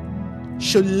king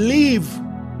should leave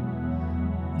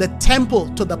the temple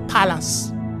to the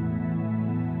palace.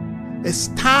 It's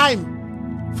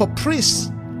time for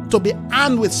priests to be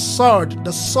armed with sword,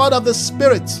 the sword of the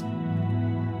Spirit.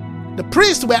 The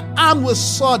priests were armed with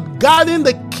sword, guarding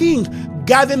the king,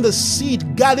 guarding the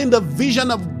seed, guarding the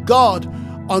vision of God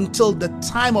until the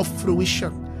time of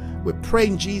fruition. We pray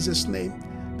in Jesus' name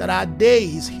that our day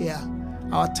is here,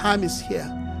 our time is here.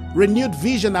 Renewed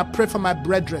vision, I pray for my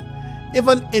brethren,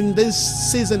 even in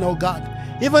this season, oh God,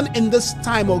 even in this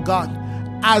time, oh God,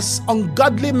 as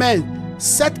ungodly men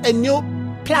set a new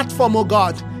platform, oh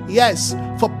God, yes,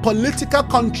 for political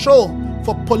control,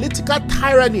 for political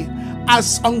tyranny,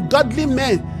 as ungodly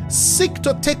men seek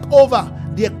to take over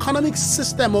the economic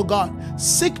system, oh God,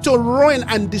 seek to ruin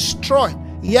and destroy,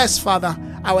 yes, Father,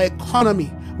 our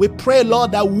economy. We pray,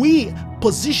 Lord, that we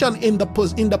position in the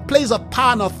place of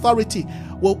power and authority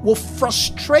will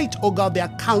frustrate, oh God, their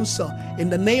counsel. In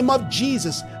the name of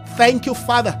Jesus, thank you,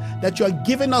 Father, that you are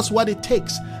giving us what it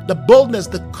takes, the boldness,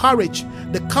 the courage,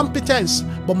 the competence,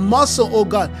 but also, oh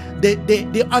God,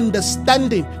 the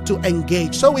understanding to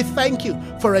engage. So we thank you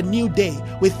for a new day.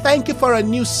 We thank you for a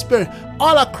new spirit.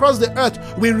 All across the earth,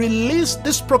 we release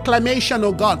this proclamation,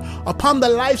 oh God, upon the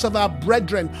lives of our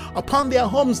brethren, upon their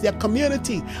homes, their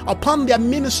community, upon their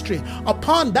ministry,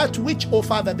 upon that which, oh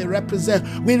Father, they represent.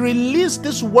 We release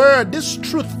this word, this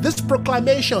truth, this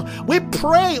proclamation. We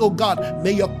pray, oh God,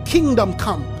 may your kingdom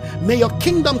come. May your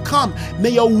kingdom come.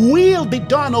 May your will be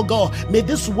done, oh God. May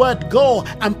this word go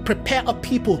and prepare a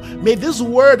people. May this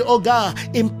word, oh God,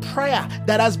 in prayer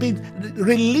that has been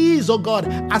released, oh God,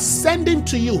 ascending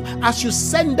to you as you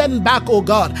send them back, oh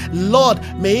God. Lord,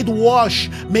 may it wash.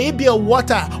 May it be a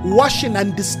water washing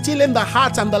and distilling the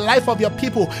heart and the life of your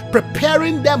people,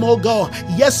 preparing them, oh God.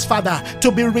 Yes, Father, to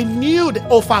be renewed,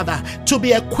 oh Father, to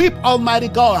be equipped, Almighty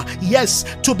God. Yes,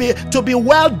 to be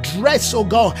well dressed, oh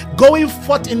God, going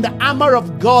forth in the armor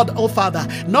of God, oh Father.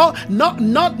 Not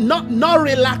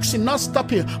relaxing, not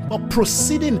stopping, but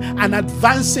proceeding and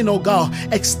advancing, oh God,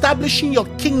 establishing your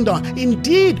kingdom.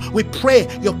 Indeed, we pray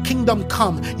your kingdom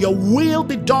come, your will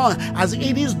be done as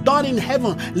it is done in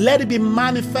heaven. Let it be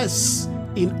manifest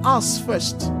in us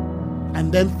first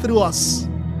and then through us.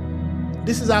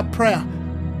 This is our prayer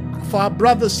for our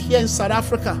brothers here in South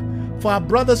Africa, for our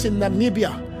brothers in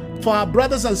Namibia, for our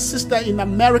brothers and sisters in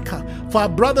America, for our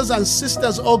brothers and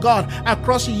sisters, oh God,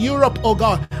 across Europe, oh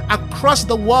God, across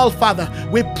the world, Father.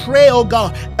 We pray, oh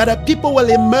God, that a people will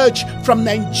emerge from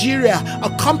Nigeria,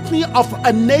 a company of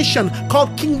a nation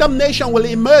called Kingdom Nation will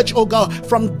emerge, oh God,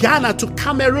 from Ghana to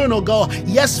Cameroon, oh God.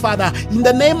 Yes, Father, in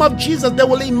the name of Jesus, they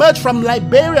will emerge from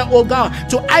Liberia, oh God,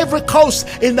 to Ivory Coast,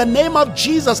 in the name of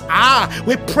Jesus.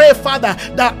 We pray, Father,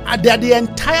 that the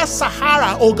entire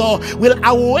Sahara, oh God, will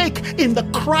awake in the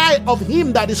cry of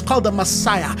him that is called the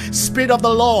Messiah. Spirit of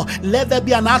the Lord, let there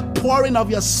be an outpouring of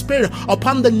your spirit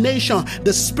upon the nation,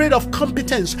 the spirit of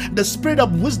competence, the spirit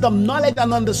of wisdom, knowledge,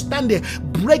 and understanding.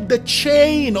 Break the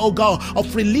chain, oh God,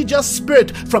 of religious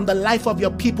spirit from the life of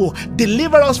your people.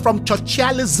 Deliver us from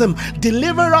churchialism.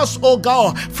 Deliver us, oh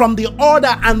God, from the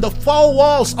order and the four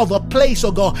walls of a place,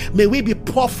 oh God. May we be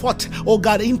poured forth, oh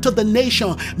God, into the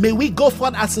nation. May we go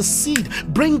forth as a seed,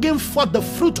 bringing forth the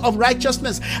fruit of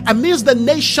righteousness amidst the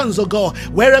nations, oh God.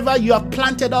 Wherever you have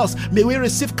planted us, may we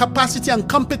receive capacity and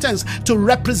competence to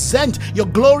represent your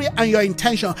glory and your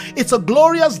intention. It's a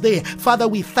glorious day. Father,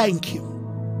 we thank you.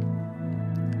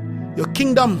 Your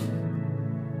kingdom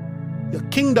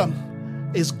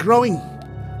is growing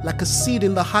like a seed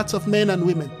in the hearts of men and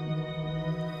women.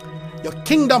 Your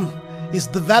kingdom is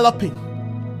developing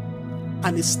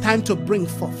and it's time to bring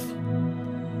forth.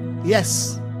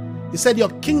 Yes, you said your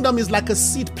kingdom is like a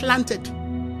seed planted.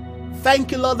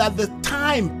 Thank you, Lord, that the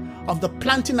time of the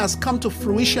planting has come to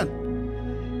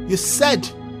fruition. You said,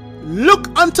 look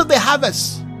unto the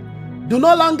harvest. Do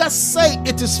no longer say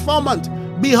it is 4 months.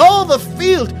 Behold the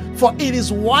field, for it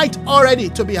is white already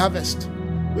to be harvested.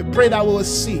 We pray that we will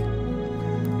see.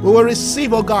 We will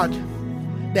receive, oh God,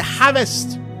 the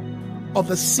harvest of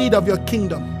the seed of your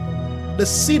kingdom, the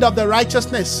seed of the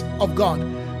righteousness of God,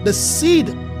 the seed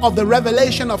of the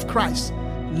revelation of Christ.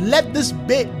 Let this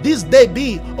day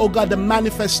be, oh God, the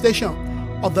manifestation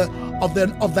of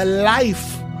the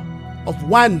life of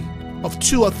 1, of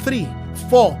 2 or 3,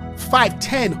 4, 5,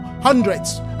 10,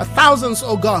 hundreds, thousands,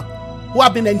 oh God, who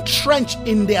have been entrenched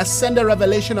in the ascended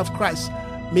revelation of Christ.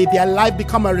 May their life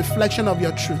become a reflection of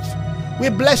your truth. We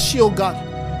bless you, oh God.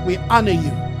 We honor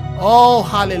you. Oh,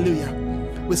 hallelujah.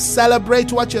 We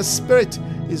celebrate what your Spirit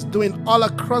is doing all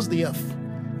across the earth.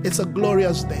 It's a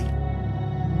glorious day.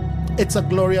 It's a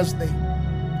glorious day.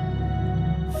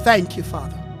 Thank you,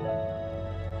 Father.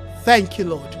 Thank you,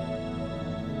 Lord.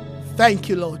 Thank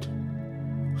you, Lord.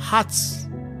 Hearts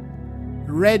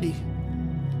ready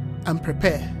and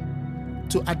prepare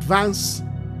to advance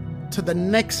to the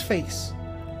next phase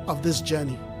of this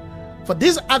journey. For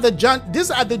these are the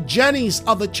journeys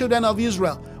of the children of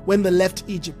Israel when they left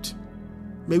Egypt.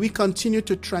 May we continue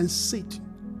to transit,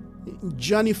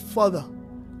 journey further,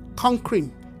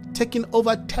 conquering, taking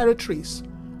over territories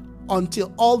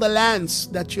until all the lands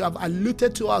that you have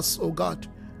allotted to us, O God,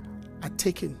 are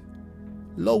taken.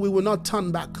 Lord, we will not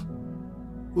turn back.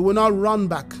 We will not run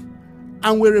back.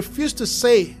 And we refuse to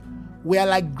say we are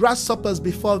like grasshoppers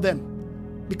before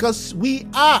them, because we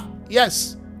are,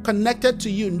 yes, connected to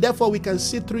you, and therefore we can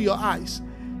see through your eyes.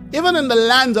 Even in the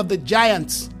lands of the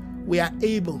giants, we are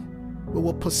able. We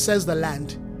will possess the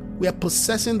land. We are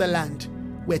possessing the land.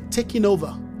 We are taking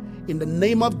over. In the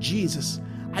name of Jesus,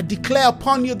 I declare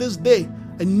upon you this day,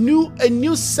 a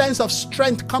new sense of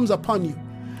strength comes upon you.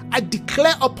 I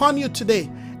declare upon you today,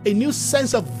 a new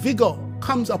sense of vigor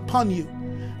comes upon you.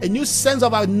 A new sense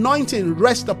of anointing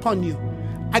rests upon you.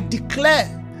 I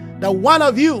declare that one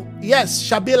of you, yes,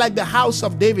 shall be like the house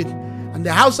of David, and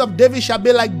the house of David shall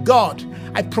be like God.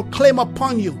 I proclaim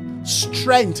upon you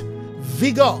strength,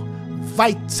 vigor,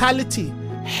 vitality,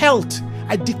 health.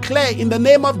 I declare in the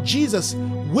name of Jesus,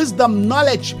 wisdom,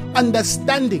 knowledge,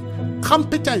 understanding,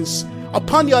 competence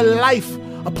upon your life,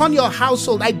 upon your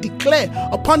household. I declare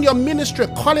upon your ministry,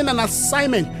 calling an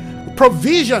assignment,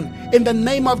 provision in the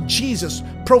name of Jesus.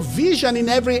 Provision in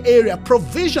every area.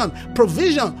 Provision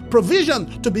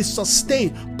to be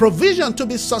sustained. Provision to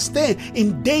be sustained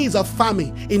in days of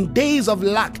famine, in days of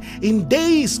lack, in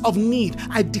days of need.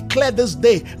 I declare this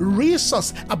day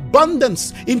resource,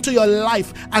 abundance into your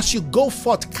life as you go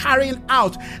forth, carrying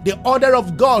out the order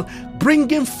of God,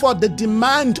 bringing forth the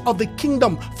demand of the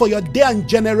kingdom for your day and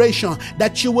generation,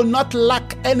 that you will not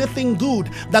lack anything good,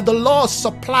 that the Lord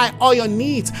supply all your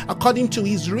needs according to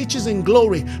his riches in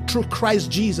glory through Christ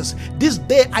Jesus. This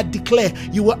day I declare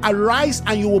you will arise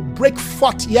and you will break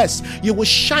forth. Yes, you will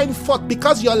shine forth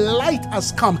because your light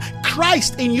has come.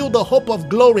 Christ in you, the hope of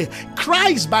glory.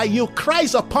 Christ by you,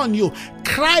 Christ upon you,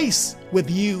 Christ with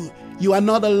you. You are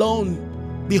not alone.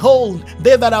 Behold,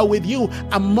 they that are with you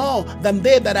are more than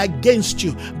they that are against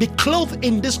you. Be clothed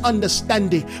in this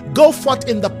understanding. Go forth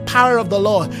in the power of the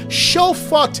Lord. Show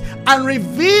forth and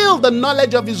reveal the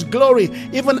knowledge of his glory,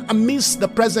 even amidst the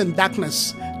present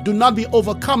darkness. Do not be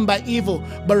overcome by evil,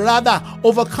 but rather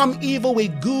overcome evil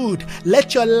with good.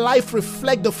 Let your life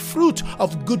reflect the fruit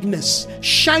of goodness.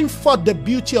 Shine forth the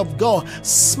beauty of God.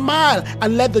 Smile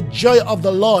and let the joy of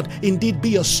the Lord indeed be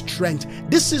your strength.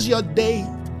 This is your day.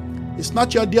 It's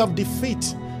not your day of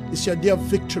defeat. It's your day of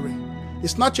victory.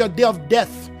 It's not your day of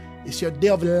death. It's your day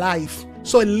of life.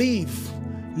 So live.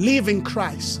 Live in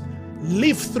Christ.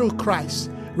 Live through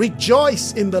Christ.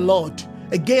 Rejoice in the Lord.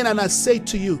 Again, and I say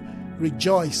to you,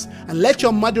 rejoice. And let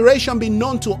your moderation be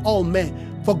known to all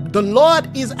men. For the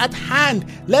Lord is at hand.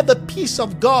 Let the peace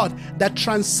of God that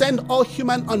transcends all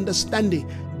human understanding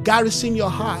garrison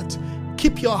your heart.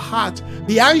 Keep your heart.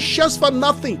 Be anxious for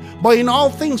nothing, but in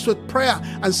all things with prayer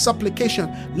and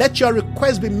supplication, let your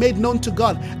requests be made known to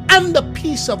God. And the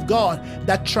peace of God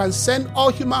that transcends all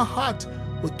human heart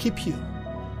will keep you.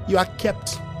 You are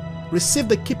kept. Receive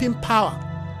the keeping power.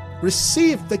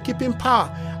 Receive the keeping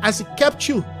power as He kept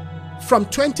you from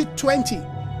 2020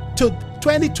 to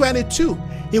 2022.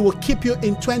 He will keep you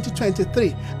in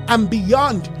 2023 and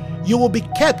beyond. You will be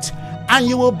kept. And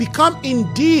you will become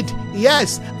indeed,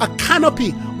 yes, a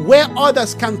canopy where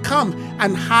others can come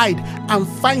and hide and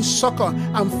find succor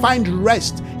and find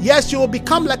rest. Yes, you will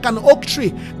become like an oak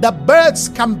tree that birds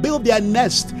can build their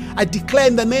nest. I declare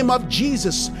in the name of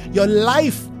Jesus, your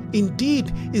life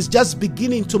indeed is just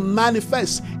beginning to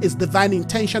manifest its divine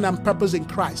intention and purpose in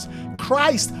Christ.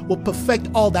 Christ will perfect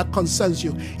all that concerns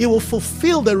you. He will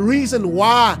fulfill the reason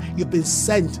why you've been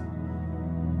sent.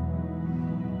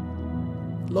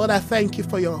 Lord, I thank you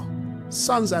for your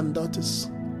sons and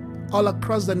daughters all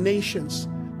across the nations.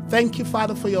 Thank you,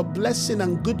 Father, for your blessing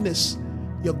and goodness,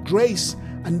 your grace,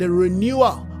 and the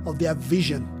renewal of their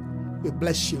vision. We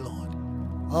bless you, Lord.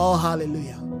 Oh,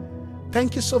 hallelujah.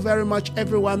 Thank you so very much,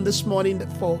 everyone, this morning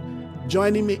for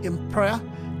joining me in prayer.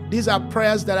 These are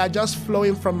prayers that are just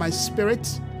flowing from my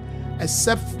spirit,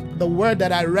 except the word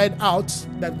that I read out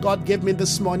that God gave me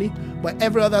this morning, but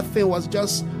every other thing was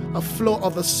just a flow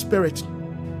of the Spirit.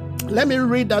 Let me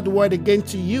read that word again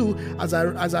to you as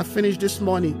I finish this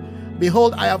morning.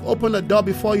 Behold, I have opened a door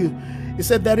before you. He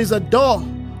said there is a door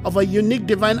of a unique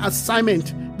divine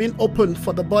assignment being opened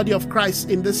for the body of Christ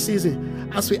in this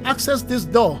season. As we access this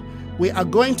door, we are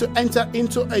going to enter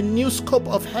into a new scope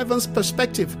of heaven's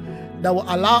perspective that will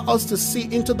allow us to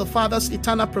see into the Father's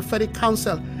eternal prophetic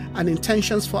counsel and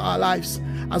intentions for our lives.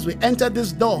 As we enter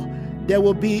this door, there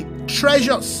will be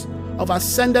treasures of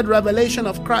ascended revelation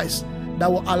of Christ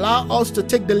that will allow us to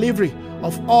take delivery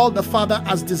of all the Father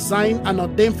has designed and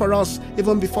ordained for us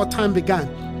even before time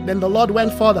began. Then the Lord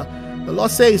went further. The Lord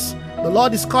says, the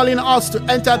Lord is calling us to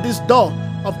enter this door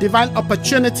of divine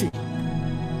opportunity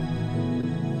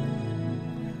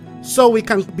so we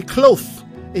can be clothed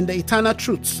in the eternal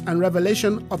truths and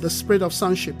revelation of the spirit of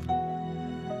sonship.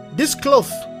 This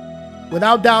cloth,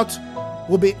 without doubt,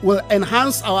 will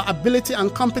enhance our ability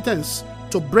and competence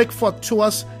to break forth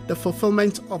towards the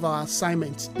fulfillment of our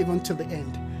assignment, even to the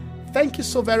end. Thank you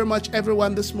so very much,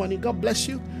 everyone, this morning. God bless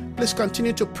you. Please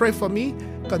continue to pray for me.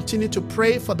 Continue to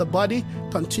pray for the body.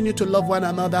 Continue to love one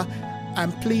another.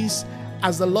 And please,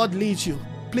 as the Lord leads you,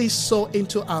 please sow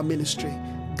into our ministry.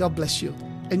 God bless you.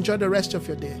 Enjoy the rest of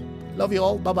your day. Love you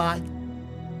all. Bye-bye.